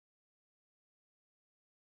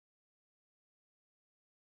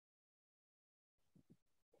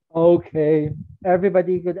Okay.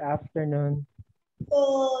 Everybody, good afternoon. Good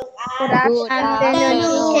Good afternoon,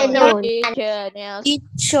 afternoon, teacher. teacher Nels.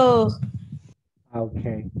 Teacher.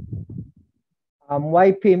 Okay.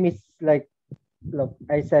 Why Pim is like, look,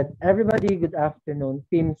 I said, everybody, good afternoon.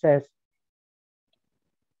 Pim says,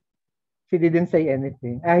 she didn't say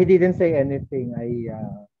anything. He didn't say anything.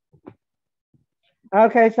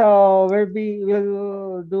 Okay, so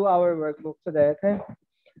we'll do our workbook today, okay?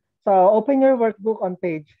 So open your workbook on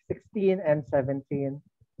page 16 and 17.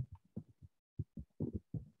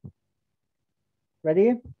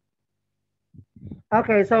 Ready?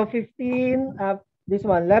 Okay, so 15, this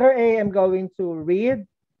one, letter A, I'm going to read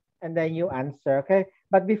and then you answer, okay?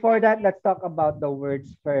 But before that, let's talk about the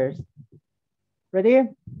words first. Ready?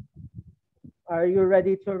 Are you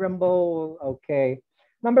ready to rumble? Okay.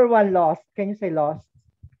 Number one, lost. Can you say lost?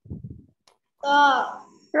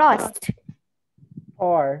 Lost.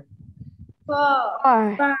 Or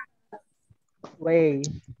Or way,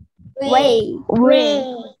 way.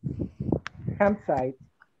 Way. campsite,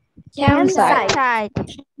 Campsite. Side.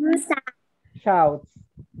 shouts,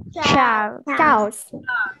 House.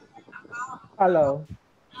 follow,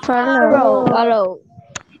 Follow. Follow.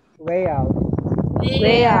 way out,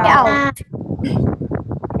 Way out. Out.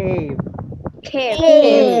 cave.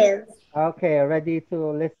 Cave. Okay, ready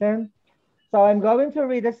to listen? So I'm going to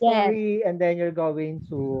read a Yes. story and then you're going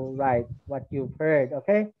to write what you've heard,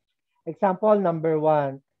 okay? Example number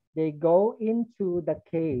one, they go into the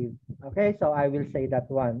cave. Okay, so I will say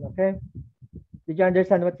that one, okay? Did you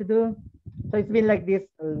understand what to do? So it's been like this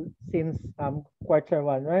since quarter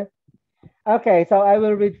one, right? Okay, so I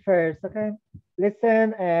will read first, okay?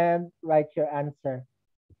 Listen and write your answer.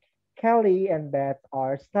 Kelly and Beth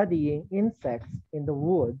are studying insects in the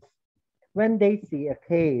woods when they see a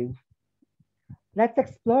cave. Let's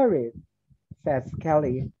explore it, says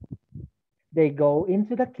Kelly. They go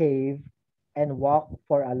into the cave and walk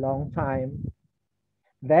for a long time.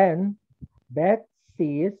 Then Beth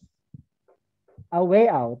sees a way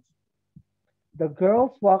out. The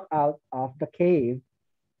girls walk out of the cave,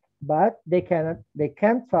 but they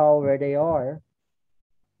can't tell where they are.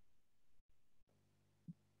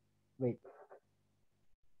 Wait.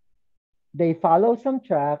 They follow some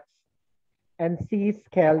tracks and sees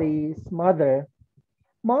Kelly's mother.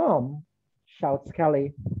 Mom, shouts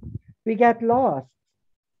Kelly. We get lost.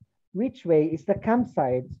 Which way is the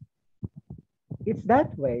campsite? It's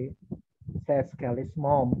that way, says Kelly's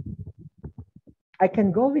mom. I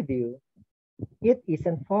can go with you. It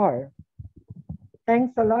isn't far.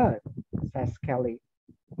 Thanks a lot, says Kelly.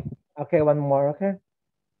 Okay, one more, okay?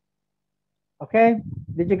 Okay,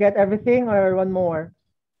 did you get everything or one more?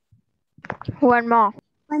 One more.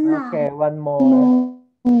 Okay, one more.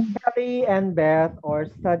 Kelly and Beth are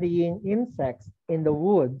studying insects in the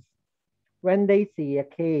woods when they see a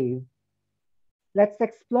cave. Let's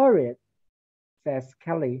explore it, says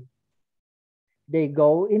Kelly. They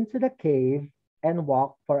go into the cave and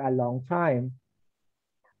walk for a long time.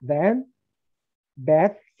 Then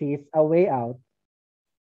Beth sees a way out.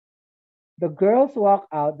 The girls walk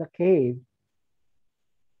out the cave,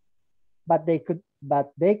 but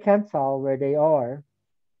they can't tell where they are.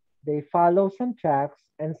 They follow some tracks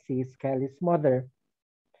and sees Kelly's mother.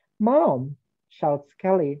 Mom, shouts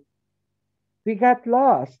Kelly. We got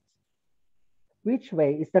lost. Which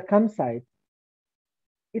way is the campsite?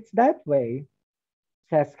 It's that way,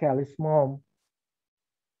 says Kelly's mom.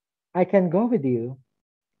 I can go with you.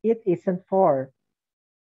 It isn't far.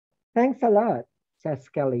 Thanks a lot, says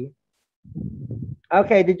Kelly.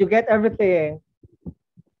 Okay, did you get everything?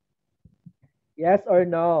 Yes or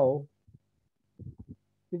no?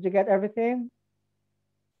 Did you get everything?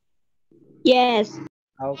 Yes.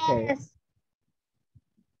 Okay,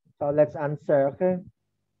 so let's answer, okay?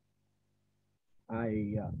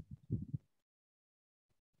 I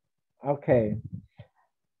okay.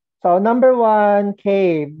 So number one,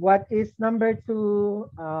 cave. What is number two?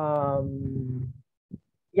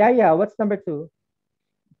 Yeah. What's number two?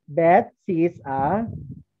 Beth sees a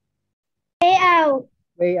Way out.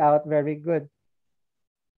 way out. Very good.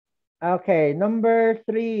 Okay, number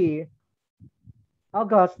three.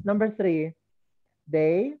 August, number three.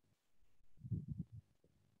 They.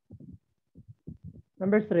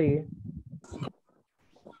 Number three.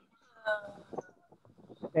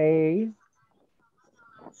 They.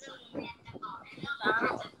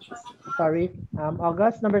 Sorry.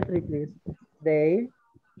 August, number three, please. They.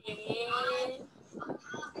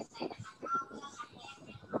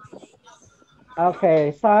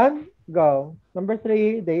 Okay, son, go. Number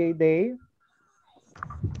three. They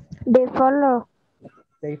follow.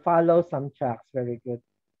 They follow some tracks. Very good.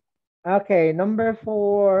 Okay, number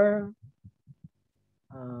four.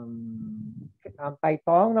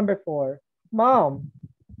 Paitong, number 4. Mom.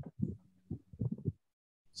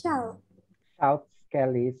 Shout. Shouts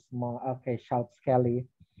Kelly's mom. Okay, shouts Kelly.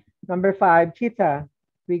 Number 5, Cheetah.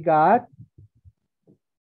 We got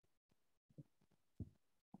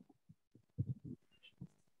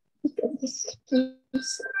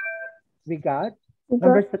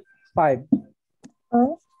number 5.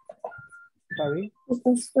 Sorry.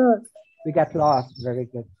 We got lost. Very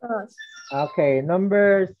good. Okay,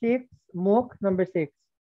 number 6, Mook, number 6.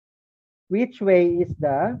 Which way is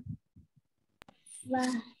the?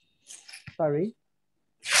 Sorry.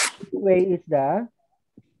 Which way is the?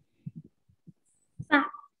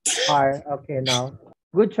 Far. Okay, now.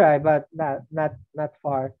 Good try, but not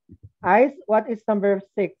far. Ice, what is number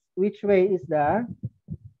 6? Which way is the?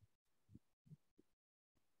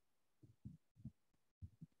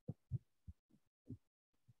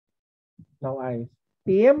 No ice.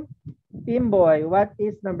 Team boy, what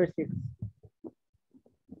is number 6?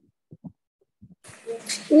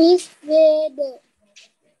 Which way the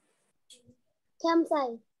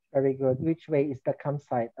campsite? Very good. Which way is the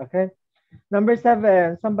campsite? Okay. Number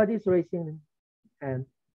 7, somebody's raising hand.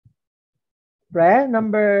 Pre,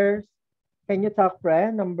 can you talk,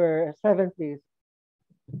 Pre? Number 7, please.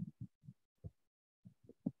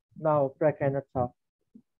 No, Pre cannot talk.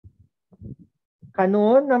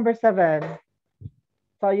 Kanun, number 7.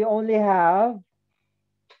 So you only have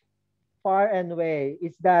far and way.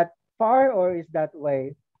 Is that far or is that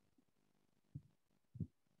way?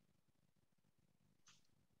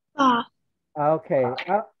 Far. Okay.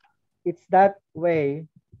 It's that way.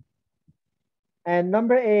 And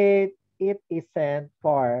number 8, it isn't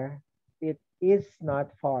far. It is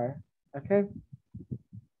not far. Okay.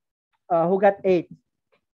 Who got 8?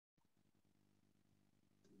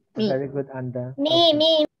 Me. Very good, Anda.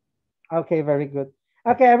 Me. Okay, very good.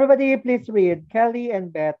 Okay, everybody, please read. Kelly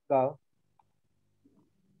and Beth, go.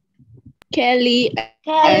 Kelly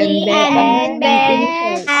Kelly and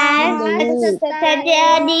Beth are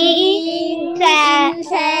studying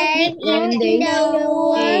insect in the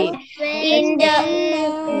woods. In the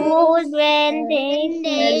woods when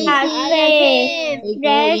they are safe.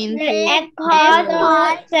 They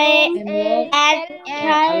across say at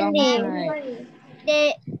Charlie.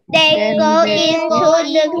 They go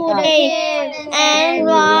into the cave and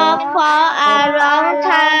walk for a long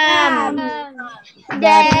time.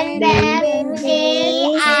 Then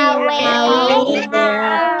they are way out of the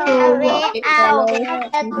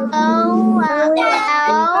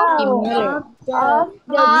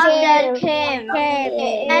cave.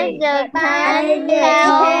 As the time they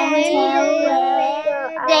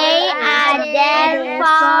are then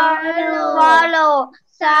follow.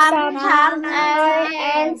 Sometimes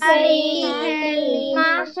and say,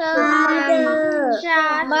 Master,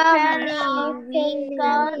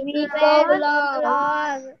 we got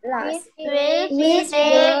lost. Which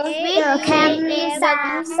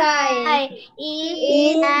campsite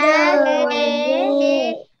is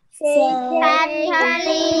the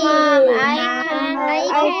Actually, Mom,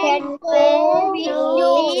 I can go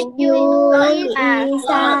with you,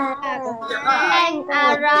 Lisa. And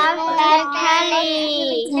around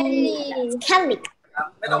Kelly.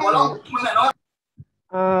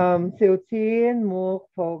 Siltin, Mook,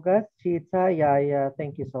 Fogas, Cheetah, Yaya,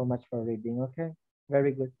 thank you so much for reading, okay?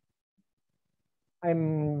 Very good.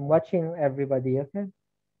 I'm watching everybody, okay?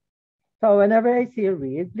 So whenever I see you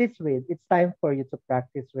read, please read. It's time for you to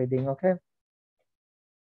practice reading, okay?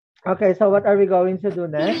 Okay, so what are we going to do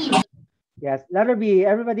next? Yes, letter B.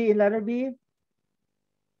 Everybody in letter B?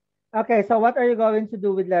 Okay, so what are you going to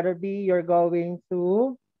do with letter B? You're going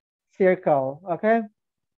to circle, okay?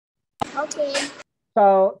 Okay.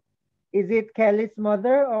 So is it Kelly's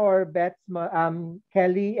mother or Beth's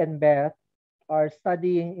Kelly and Beth are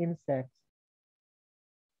studying insects?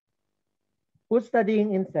 Who's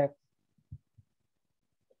studying insects?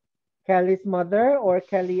 Kelly's mother or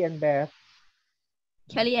Kelly and Beth?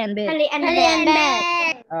 Kelly and Beth.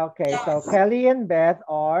 Okay, so Kelly and Beth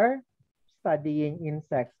are studying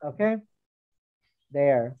insects, okay?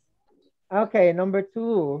 There. Okay, number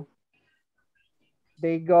 2.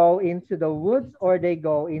 They go into the woods or they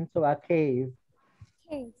go into a cave?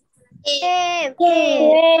 Cave.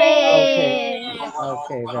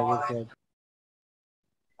 Okay, very good.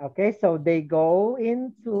 Okay, so they go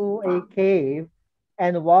into a cave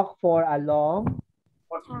and walk for a long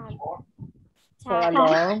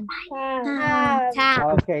Time.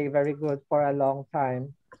 Okay, very good, for a long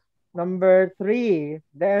time. Number 3,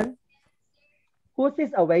 then who sees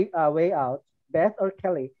a way out? Beth or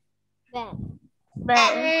Kelly? Okay,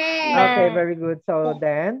 very good. So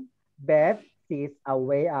then Beth sees a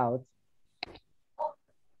way out.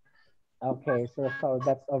 Okay, so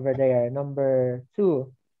that's over there. Number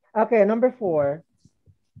 2. Okay, number 4.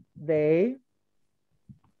 They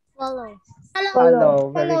Follow.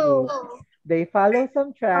 follow. Very good. They follow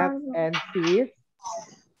some tracks and sees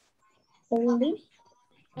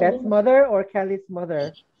Beth's mother or Kelly's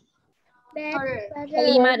mother?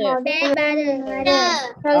 Kelly mother. Okay,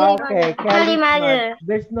 Kelly Kelly's mother. mother.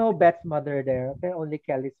 There's no Beth's mother there. Okay, only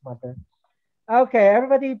Kelly's mother. Okay,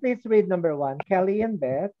 everybody please read number 1. Kelly and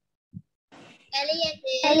Beth.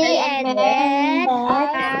 Kelly and Beth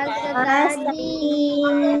are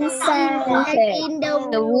studying in The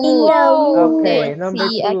the wood. Okay, They number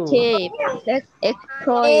see a 2. cave. Let's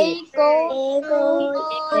explore it. They go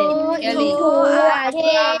Then Kelly into a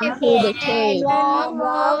cave into the cave and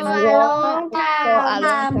walk and a walk long for a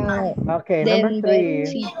long time. time. Okay, number Then Beth 3.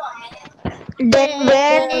 see Then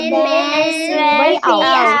Beth way out.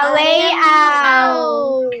 a way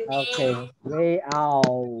out. Okay, way out.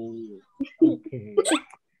 Okay,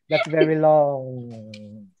 that's very long.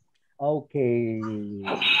 Okay,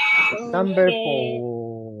 number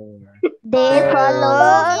 4. They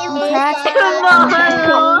follow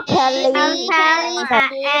Kelly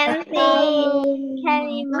and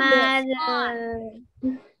Kelly mother.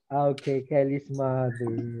 Okay, Kelly's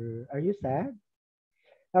mother. Are you sad?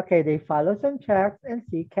 Okay, they follow some tracks and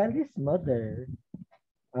see Kelly's mother.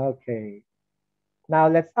 Okay. Now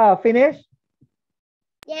let's finish.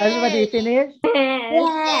 Everybody finish?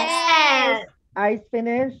 Yes. Eyes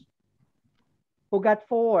finish? Who got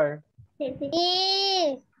 4?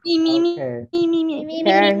 Me. Okay.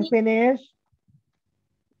 Kang finish?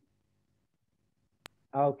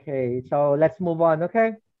 Okay, so let's move on,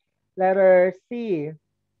 okay? Letter C.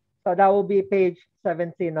 So that will be page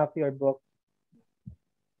 17 of your book.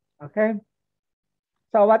 Okay?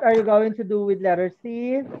 So what are you going to do with letter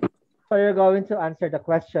C? So you're going to answer the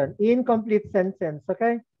question. Incomplete sentence,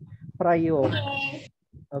 okay? Prayog.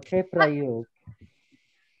 Okay, prayog.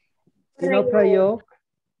 You know prayog?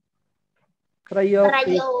 Prayog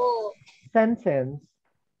is sentence.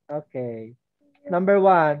 Okay. Number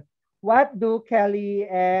 1. What do Kelly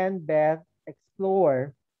and Beth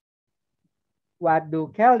explore? What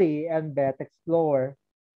do Kelly and Beth explore?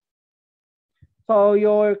 So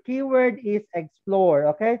your keyword is explore,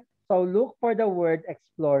 okay? So look for the word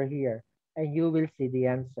explore here and you will see the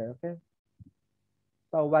answer, okay?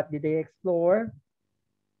 So what did they explore?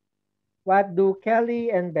 What do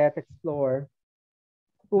Kelly and Beth explore?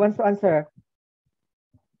 Who wants to answer?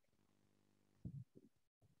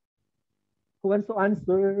 Who wants to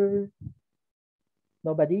answer?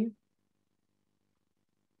 Nobody?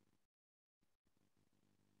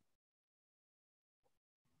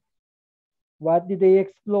 What did they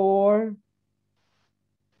explore?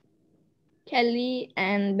 Kelly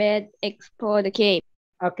and Beth explore the cave.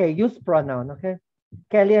 Okay, use pronoun, okay?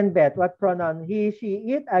 Kelly and Beth, what pronoun? He, she,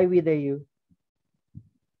 it, I, we, they, you.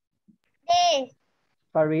 They.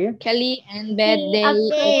 Sorry? Kelly and Beth they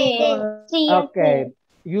Okay. Okay,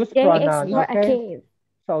 use pronoun, okay?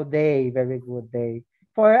 So they, very good, they.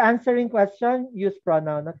 For answering question, use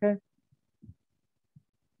pronoun, okay?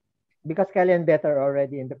 Because Kelly and Beth are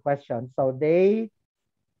already in the question. So they,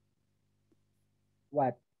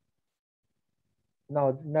 what?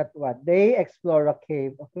 No, not what. They explore a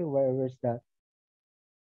cave. Okay, where's that?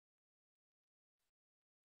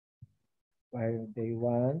 Where they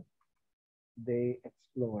want, they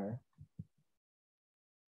explore.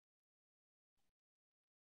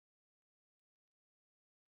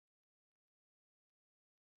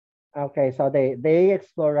 Okay, so they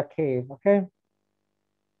explore a cave, okay?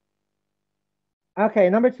 Okay,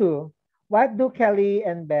 number 2. What do Kelly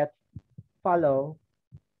and Beth follow?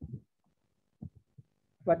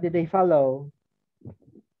 What did they follow?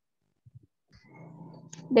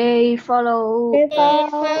 they follow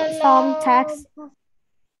Some text.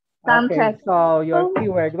 Okay, so your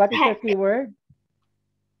keyword. What is your keyword?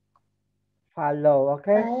 Follow,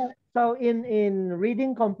 okay? So in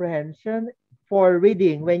reading comprehension, for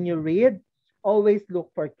reading, when you read, always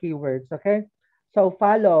look for keywords, okay? So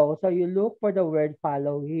follow, so you look for the word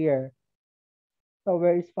follow here. So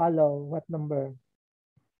where is follow? What number?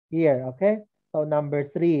 Here, okay? So number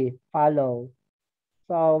 3, follow.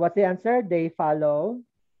 So what's the answer? They follow.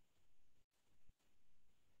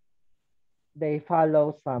 They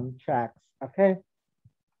follow some tracks, okay?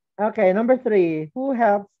 Okay, number 3, who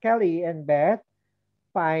helps Kelly and Beth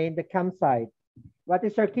find the campsite? What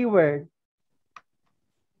is your keyword?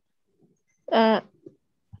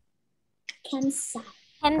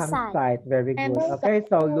 Campsite, very good. Okay,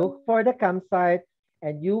 so look for the campsite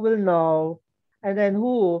and you will know. And then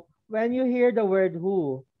who? When you hear the word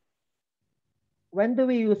who, when do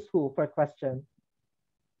we use who for question?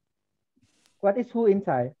 What is who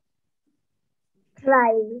inside?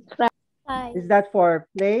 Try. Is that for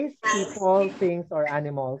place, people, things, or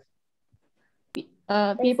animals?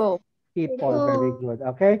 People. People, very good.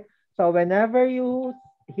 Okay. So whenever you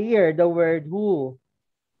hear the word who,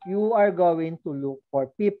 you are going to look for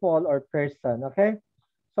people or person. Okay.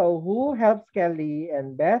 So who helps Kelly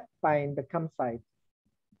and Beth find the campsite?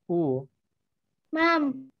 Who?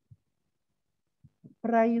 Mom.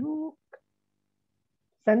 Prayuk.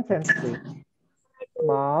 Sentence, please.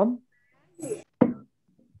 Mom.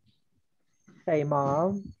 Say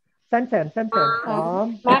mom. Sentence.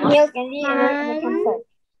 Mom. Mom help Kelly and the campsite.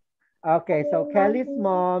 Okay, so Kelly's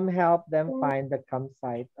mom helped them find the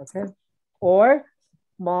campsite. Okay. Or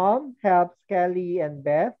mom helps Kelly and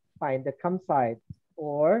Beth find the campsite.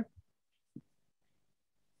 Or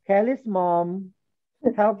Kelly's mom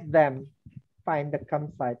helped them find the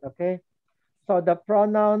campsite. Okay. So the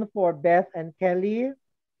pronoun for Beth and Kelly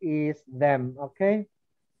is them. Okay.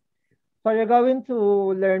 So you're going to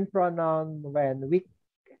learn pronoun when week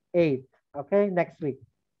 8. Okay. Next week.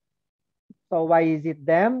 So why is it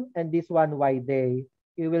them? And this one, why they?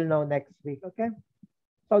 You will know next week. Okay.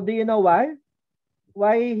 So do you know why?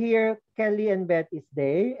 Why here Kelly and Beth is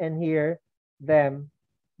they and here them?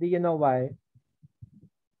 Do you know why?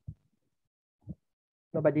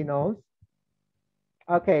 Nobody knows?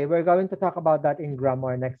 Okay, we're going to talk about that in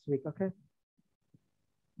grammar next week, okay?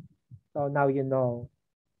 So now you know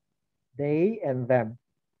they and them.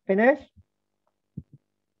 Finish?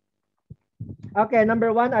 Okay,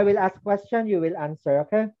 number 1, I will ask question, you will answer,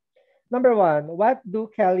 okay? Number 1, what do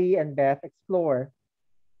Kelly and Beth explore?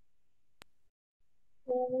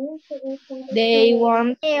 They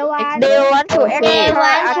want They want to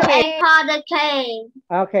explore the cave.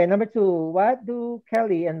 Okay, number 2, what do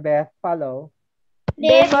Kelly and Beth follow?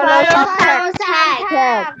 They follow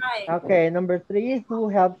campsite. Okay, number 3, who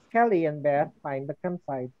helps Kelly and Beth find the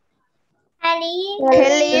campsite?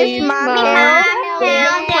 Kelly's mom help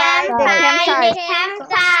them find the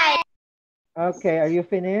campsite. Okay, are you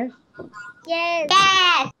finished? Yes.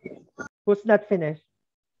 Who's not finished?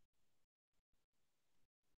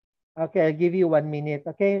 Okay, I'll give you 1 minute.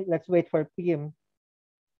 Okay, let's wait for Pim.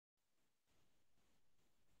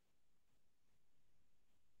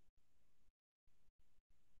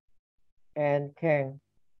 And Kang.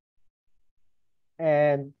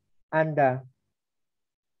 And Anda.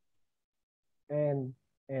 And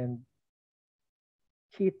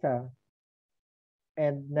Cheetah.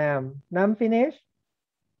 And Nam. Nam finished?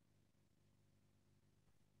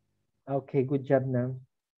 Okay, good job, Nam.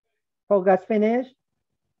 Focus finished?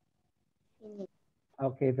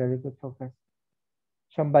 Okay, very good, Focus.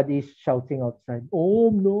 Somebody is shouting outside. Oh,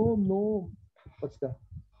 no, no. What's that?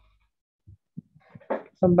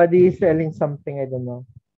 Somebody is selling something, I don't know.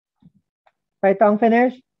 Paitong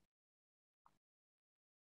finished?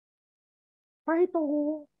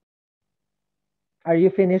 Paitong. Are you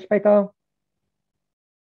finished, Paitong?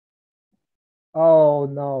 Oh,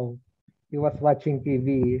 no. He was watching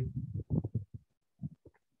TV.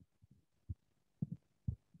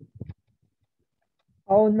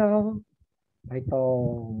 Oh, no.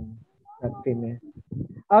 Paitong. Not finished.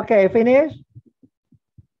 Okay, finished?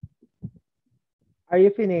 Are you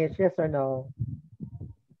finished? Yes or no?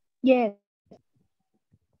 yes.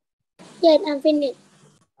 Yes, I'm finished.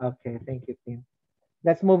 Okay, thank you, Tim.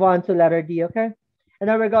 Let's move on to letter D, okay? And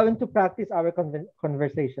now we're going to practice our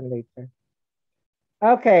conversation later.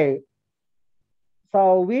 Okay.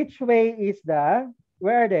 So which way is the,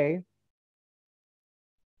 where are they?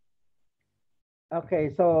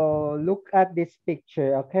 Okay, so look at this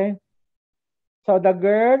picture, okay? So the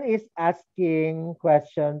girl is asking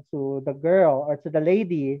question to the girl or to the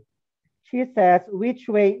lady. She says, which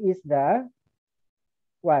way is the,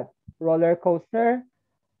 what? Roller coaster?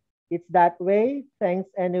 It's that way. Thanks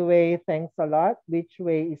anyway. Thanks a lot. Which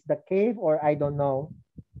way is the cave or I don't know?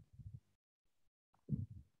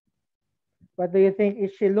 What do you think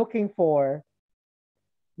is she looking for?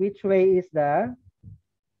 Which way is the?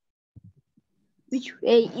 Which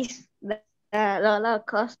way is the roller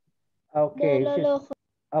coaster? Okay.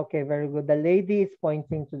 Okay, very good. The lady is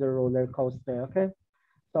pointing to the roller coaster. Okay.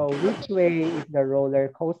 So which way is the roller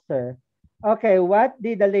coaster? Okay, what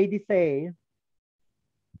did the lady say?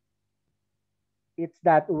 It's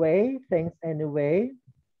that way. Thanks anyway.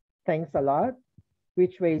 Thanks a lot.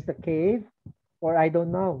 Which way is the cave? Or I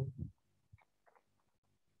don't know.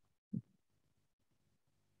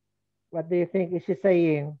 What do you think is she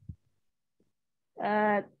saying?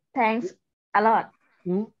 Thanks a lot.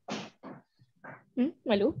 Hmm?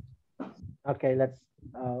 Malu? Okay, let's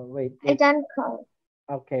wait. I don't call.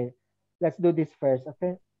 Okay, let's do this first.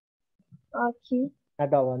 Okay. Okay.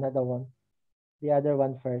 Another one. The other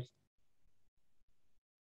one first.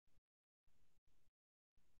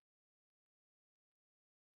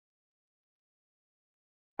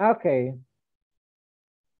 Okay.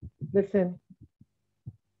 Listen.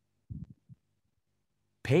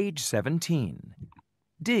 Page 17.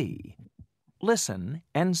 D. Listen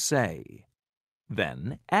and say.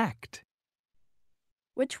 Then act.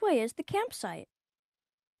 Which way is the campsite?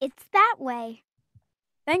 It's that way.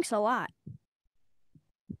 Thanks a lot.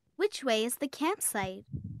 Which way is the campsite?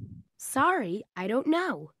 Sorry, I don't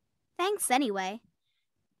know. Thanks anyway.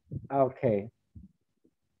 Okay.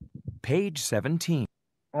 Page 17.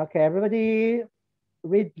 Okay, everybody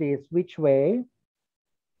read please. Which way?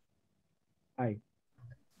 Ay.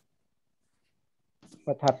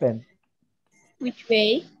 What happened? Which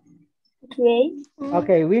way? Which way?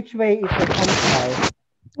 Okay, which way is the campsite?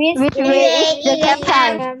 Which way is the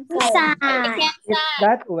campsite? It's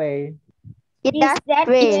that way. It's that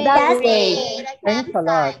way. Thanks a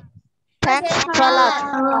lot. Thanks a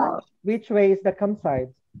lot. Which way is the campsite?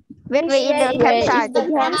 Which way is the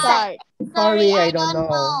campsite? Sorry, I don't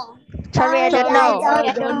know. Sorry, I don't know.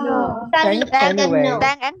 I don't know. Thanks anyway.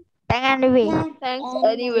 Thanks anyway. Thanks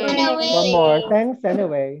anyway. One more. Thanks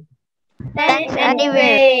anyway. Thanks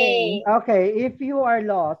anyway. Okay, if you are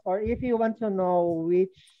lost or if you want to know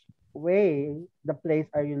which way the place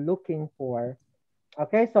are you looking for,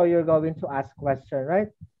 okay, so you're going to ask question, right?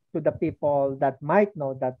 To the people that might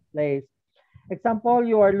know that place. Example,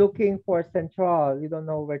 you are looking for Central. You don't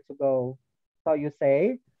know where to go. So you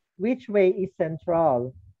say, which way is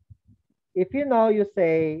Central? If you know, you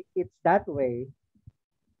say, it's that way.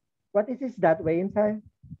 What is this that way inside?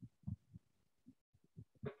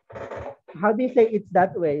 How do you say it's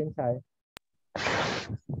that way inside?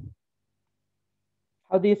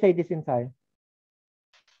 How do you say this inside?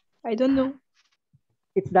 I don't know.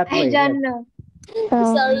 It's that way. I don't yes. know.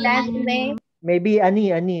 So that way. Maybe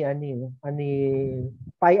ani.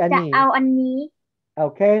 Pai ani. Ani.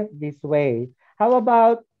 Okay, this way. How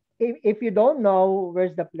about if you don't know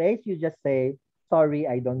where's the place, you just say, sorry,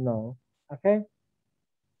 I don't know. Okay?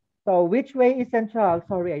 So which way is Central?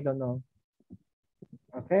 Sorry, I don't know.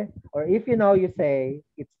 Okay? Or if you know, you say,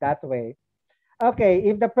 it's that way. Okay,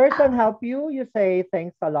 if the person help you, you say,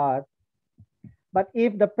 thanks a lot. But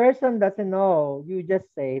if the person doesn't know, you just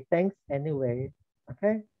say, thanks anyway.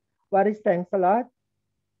 Okay? What is thanks a lot?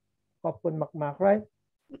 Kopun makmak, right?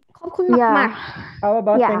 Yeah. How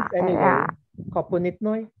about Yeah, thanks anyway? yeah. Kopunit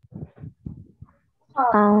noy.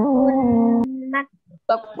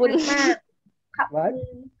 What?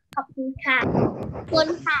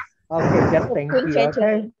 Okay, just thank you.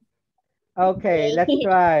 Okay. Okay, let's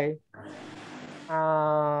try.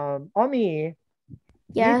 Omi,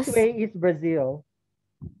 Yes. which way is Brazil?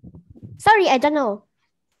 Sorry, I don't know.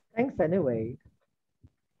 Thanks anyway.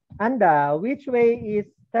 Anda, which way is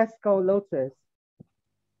Tesco Lotus?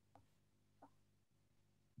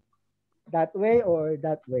 That way or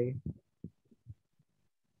that way?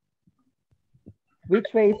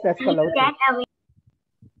 Which way is Tesco Lotus?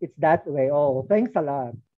 It's that way. Oh, thanks a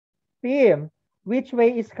lot. Tim, which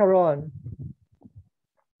way is Caron?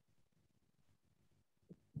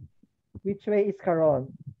 Which way is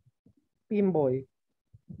Caron? Pimboy.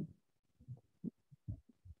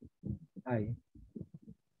 Ay.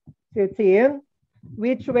 So Tim,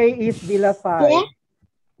 which way is Villa 5? Yeah.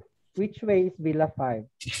 Which way is Villa 5?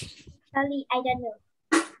 Sorry, I don't know.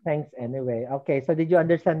 Thanks anyway. Okay, so did you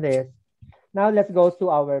understand this? Now let's go to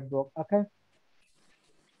our book, okay?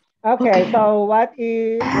 Okay, so what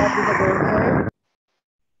did the girl say?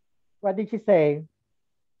 What did she say?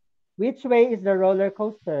 Which way is the roller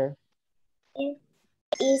coaster?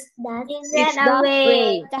 It's that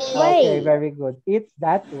way. Okay, very good. It's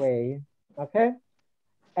that way. Okay.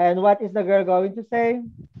 And what is the girl going to say?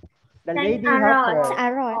 The lady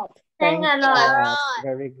helper. Thanks a lot.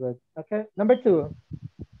 Very good. Okay. Number 2.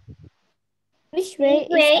 Which way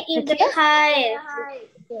is the kite?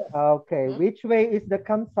 Okay. Which way is the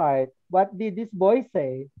campsite? What did this boy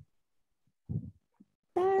say?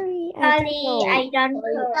 Sorry, I don't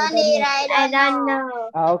know.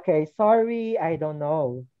 Okay. Sorry, I don't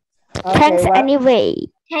know. Okay, Thanks anyway.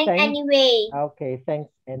 Okay. Thanks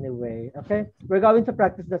anyway. Okay. We're going to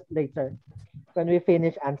practice this later when we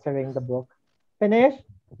finish answering the book. Finish?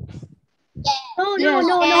 No.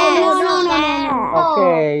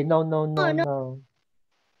 Okay. No.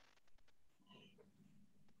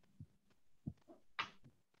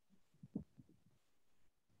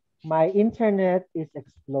 My internet is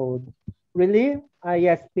explode. Really?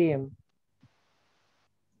 Yes, Pim.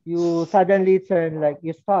 You suddenly turn like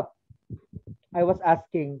you stopped. I was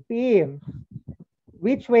asking, Pim,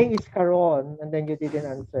 Which way is Karon? And then you didn't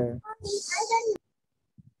answer.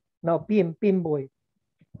 No, Pim boy.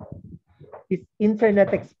 His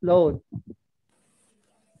internet explode.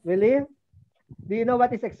 Really? Do you know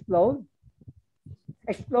what is explode?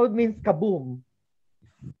 Explode means kaboom.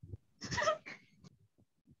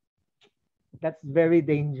 That's very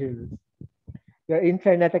dangerous. Your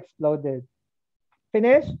internet exploded.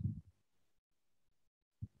 Finish?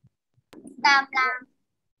 Stop lang.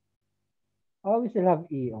 Oh, we still have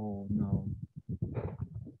E. Oh, no.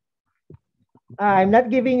 I'm not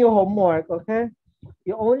giving you homework, okay?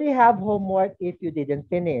 You only have homework if you didn't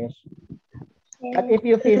finish. But if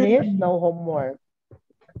you finish, no homework.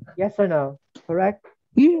 Yes or no? Correct?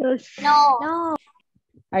 Yes. No.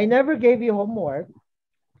 I never gave you homework.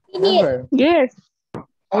 Never. Yes.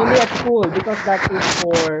 Only at school because that is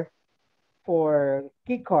for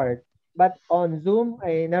key card. But on Zoom,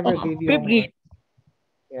 I never gave you homework.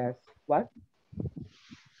 Yes. What?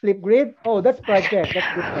 Flipgrid? Oh, that's project.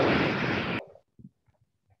 That's different.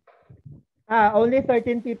 Only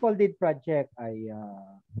 13 people did project.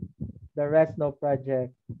 The rest no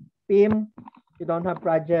project. Pim, you don't have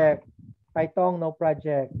project. Paitong, no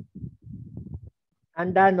project.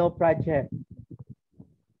 Anda, no project.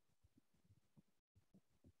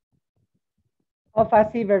 Oh,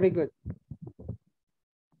 Fasi, very good.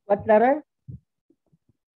 What letter?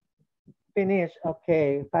 Finish.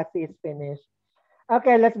 Okay, Fasi is finished.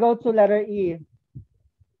 Okay, let's go to letter E.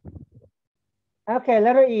 Okay,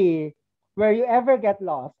 letter E. Were you ever get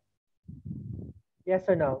lost? Yes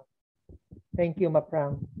or no? Thank you,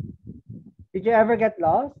 Maprang. Did you ever get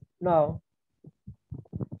lost? No.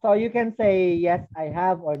 So you can say, yes, I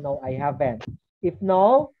have, or no, I haven't. If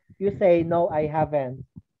no, you say, no, I haven't.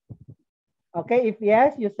 Okay, if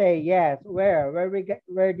yes, you say, yes. Where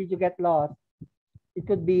did you get lost? It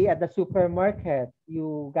could be at the supermarket.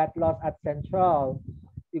 You got lost at Central.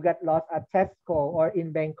 You got lost at Tesco or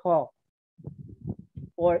in Bangkok.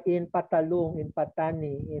 Or in Patalung, in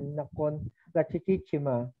Patani, in Nakon,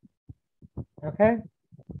 Rachichichima. Okay?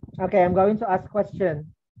 Okay, I'm going to ask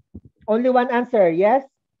question. Only one answer, yes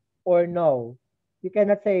or no. You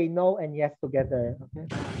cannot say no and yes together. Okay?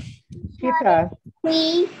 Kita.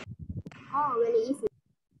 Please. Oh, really easy.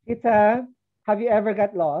 Kita, have you ever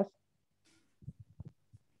got lost?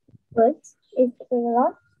 What? Is it a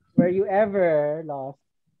lot? Were you ever lost?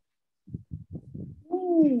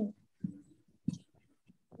 No.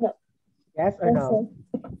 Yes or no?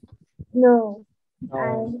 No.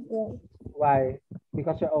 No. Why?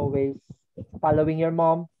 Because you're always following your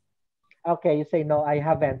mom? Okay, you say no, I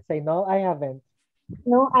haven't. Say no, I haven't.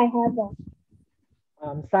 No, I haven't.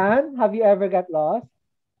 San, have you ever got lost?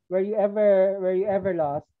 Were you ever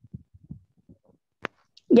lost?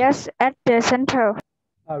 Yes, at the center.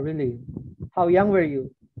 Oh, really? How young were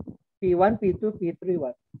you? P1, P2, P3,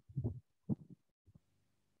 what?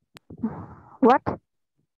 What?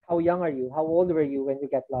 How young are you? How old were you when you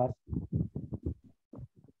get lost?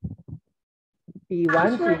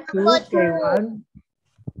 P1, P2, K1.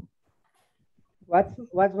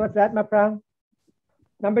 What's that, Maprang?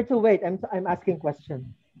 Number 2, wait, I'm asking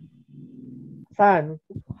question. San,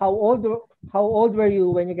 how old were you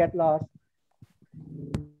when you get lost?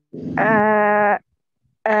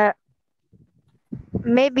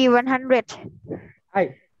 Maybe 100.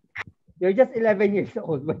 You're just 11 years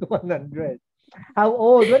old, but 100. How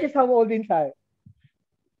old? What is how old inside?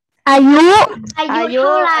 Ayu.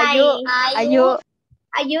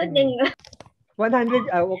 100.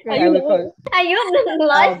 Okay, I will call.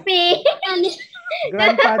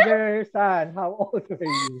 Grandfather, son, how old were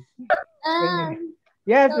you?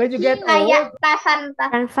 Yes, when you get old.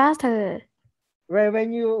 Grandfather.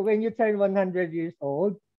 When you turn 100 years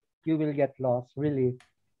old, you will get lost, really.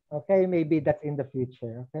 Okay, maybe that's in the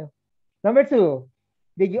future. Okay. Number 2,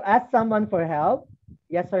 did you ask someone for help?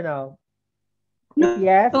 Yes or no? If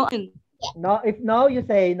yes, no. If no, you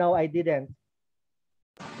say no, I didn't.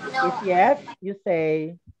 No. If yes, you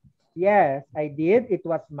say yes, I did. It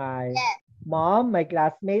was my mom, my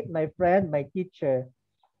classmate, my friend, my teacher.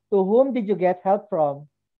 To whom did you get help from?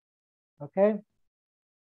 Okay.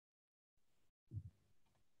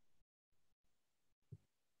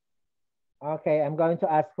 Okay, I'm going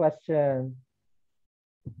to ask question.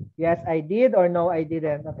 Yes, I did, or no, I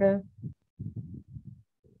didn't. Okay.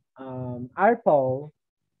 Arpo,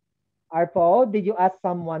 did you ask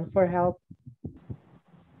someone for help?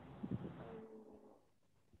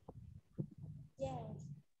 Yes.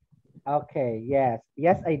 Okay, yes.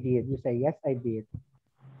 Yes, I did. You say, yes, I did.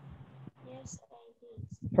 Yes, I did.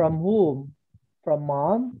 From whom? From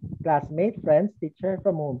mom, classmate, friends, teacher?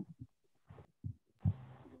 From whom?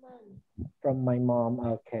 Mom. From my mom.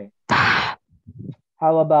 Okay.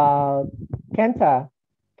 How about Kenta?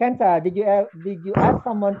 Kenta, did you ask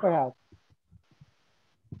someone for help?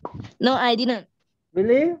 No, I didn't.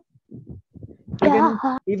 Really?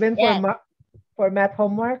 Even Yes. for math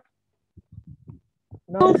homework?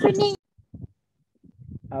 No.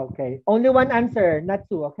 Okay. Only one answer, not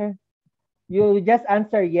two. Okay. You just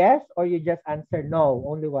answer yes or you just answer no.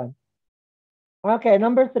 Only one. Okay.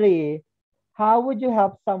 Number 3. How would you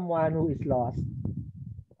help someone who is lost?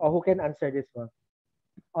 Or who can answer this one?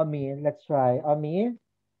 Omi, let's try. Omi,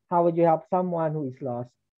 how would you help someone who is lost?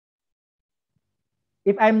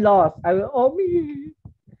 If I'm lost, I will, Omi,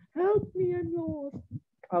 help me, I'm lost.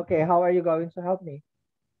 Okay, how are you going to help me?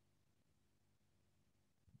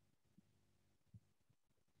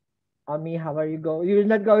 Omi, how are you going? You're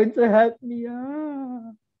not going to help me.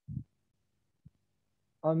 Ah.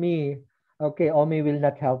 Omi, okay, Omi will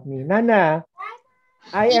not help me. Nana,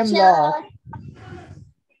 I am lost.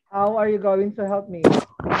 How are you going to help me?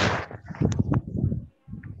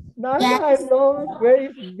 Nana, I'm lost. Where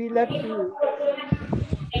is Villa 2?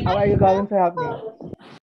 How are you going to help me?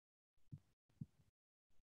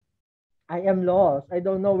 I am lost. I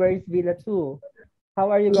don't know where is Villa 2.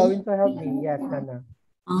 How are you going to help me? Yes, Nana.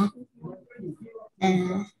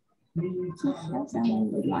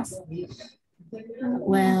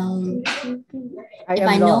 Well, I if am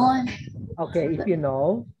I lost. know, Okay, if you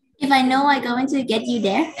know. if I know, I'm going to get you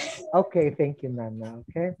there. Okay, thank you, Nana.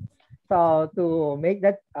 Okay. So to make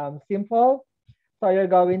that simple, so you're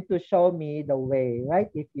going to show me the way, right?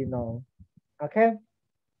 If you know. Okay.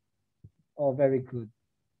 Oh, very good.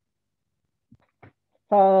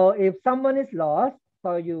 So if someone is lost,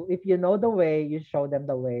 so if you know the way, you show them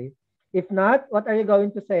the way. If not, what are you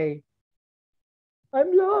going to say?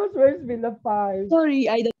 I'm lost. Where's Villa 5? Sorry,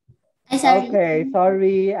 I don't. Okay,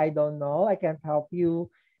 sorry, I don't know. I can't help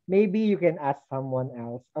you. Maybe you can ask someone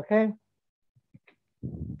else. Okay.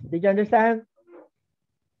 Did you understand?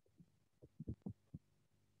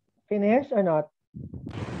 Finish or not?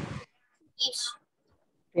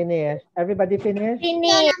 Finish. Everybody finish?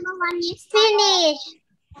 Finish. Finish.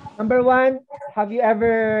 Number 1, have you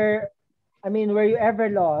ever, were you ever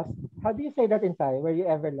lost? How do you say that in Thai? Were you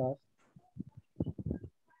ever lost?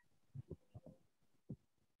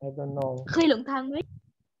 I don't know. Khi lụng thang với.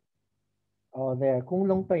 Oh, there. Kung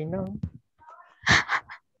long toy nang.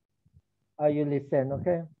 Oh, you listen,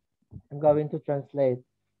 okay? I'm going to translate.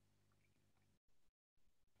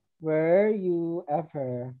 Were you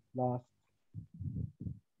ever lost?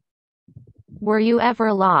 Were you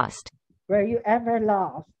ever lost? Were you ever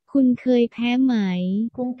lost? คุณเคยแพ้ไหม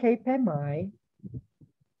Kung kay pe mai.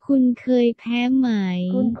 คุณเคยแพ้ไหม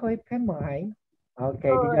Kung koy pe mai.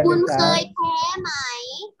 Okay, did you คุณเคย understand? แพ้ไหม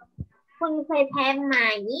คุณเคยแพ้ไหม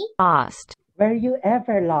Lost. Were you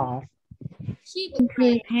ever lost? คุณเค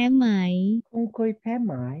ยแพ้ไหม Kung koy pe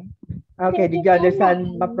mai. Okay, did you understand,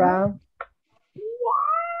 Maprang?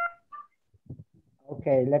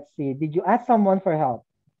 Okay, let's see. Did you ask someone for help?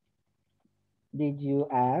 Did you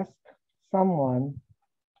ask someone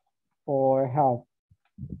for help?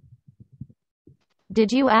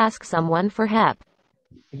 Did you ask someone for help?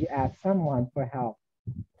 Did you ask someone for help?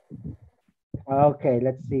 Okay,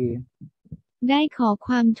 let's see. ได้ขอค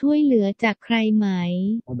วามช่วยเหลือจากใครไหม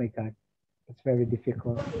Oh my God, it's very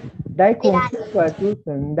difficult. Dai kung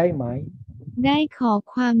tusun dai mai. ได้ขอ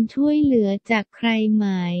ความช่วยเหลือจากใครไหม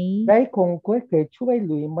Dai kung kwe ke chui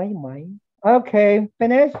lui mai mai. Okay,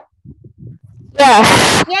 finish. Yes.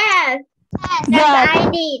 Yes, I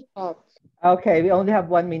did. Okay, we only have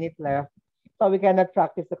 1 minute left, so we cannot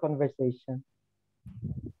practice the conversation.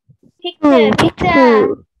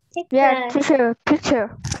 Picture. Yeah, picture.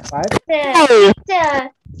 What? Picture.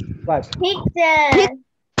 What? Picture.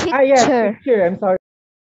 Ah, yes, picture. I'm sorry.